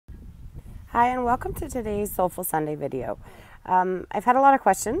Hi, and welcome to today's Soulful Sunday video. I've had a lot of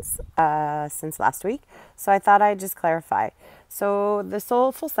questions since last week, so I thought I'd just clarify. So the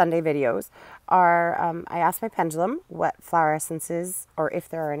Soulful Sunday videos are, I asked my pendulum what flower essences, or if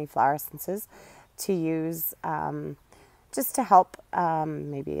there are any flower essences, to use just to help.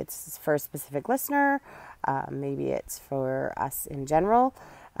 Maybe it's for a specific listener, maybe it's for us in general.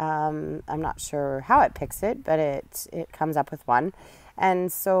 I'm not sure how it picks it, but it comes up with one.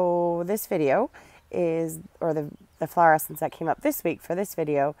 And so this video is, or the flower essence that came up this week for this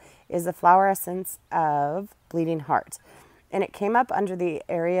video is the flower essence of Bleeding Heart. And it came up under the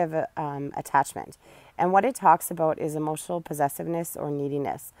area of attachment. And what it talks about is emotional possessiveness or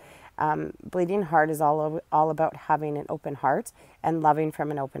neediness. Bleeding Heart is all about having an open heart and loving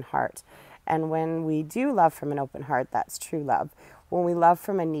from an open heart. And when we do love from an open heart, that's true love. When we love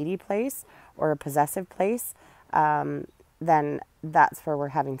from a needy place or a possessive place, then that's where we're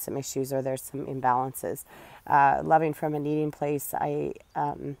having some issues or there's some imbalances. Loving from a needing place, I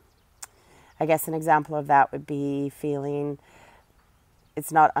guess an example of that would be feeling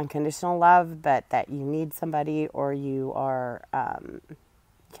it's not unconditional love, but that you need somebody, or you are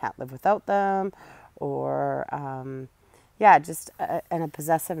can't live without them, or yeah, just and a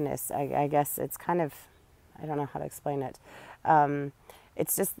possessiveness. I guess it's kind of, I don't know how to explain it.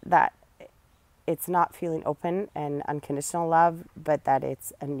 It's just that it's not feeling open and unconditional love, but that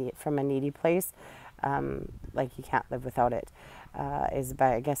it's from a needy place, like you can't live without it, is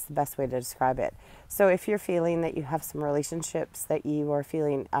I guess the best way to describe it. So if you're feeling that you have some relationships that you are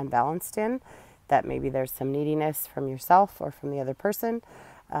feeling unbalanced in, that maybe there's some neediness from yourself or from the other person,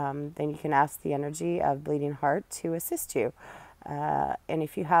 then you can ask the energy of Bleeding Heart to assist you. And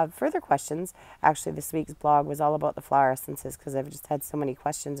if you have further questions, actually this week's blog was all about the flower essences because I've just had so many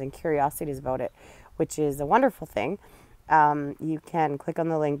questions and curiosities about it, which is a wonderful thing. You can click on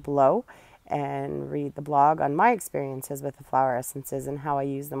the link below and read the blog on my experiences with the flower essences and how I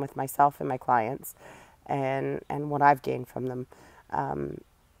use them with myself and my clients, and what I've gained from them.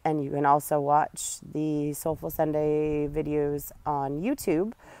 And you can also watch the Soulful Sunday videos on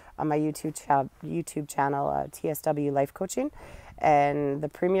YouTube, on my YouTube channel, TSW Life Coaching. And the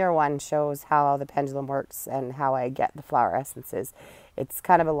premier one shows how the pendulum works and how I get the flower essences. It's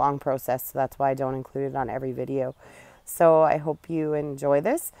kind of a long process, so that's why I don't include it on every video. So I hope you enjoy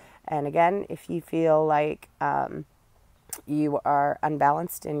this. And again, if you feel like you are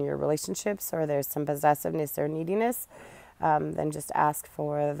unbalanced in your relationships, or there's some possessiveness or neediness, then just ask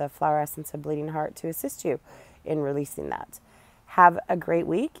for the flower essence of Bleeding Heart to assist you in releasing that. Have a great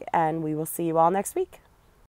week, and we will see you all next week.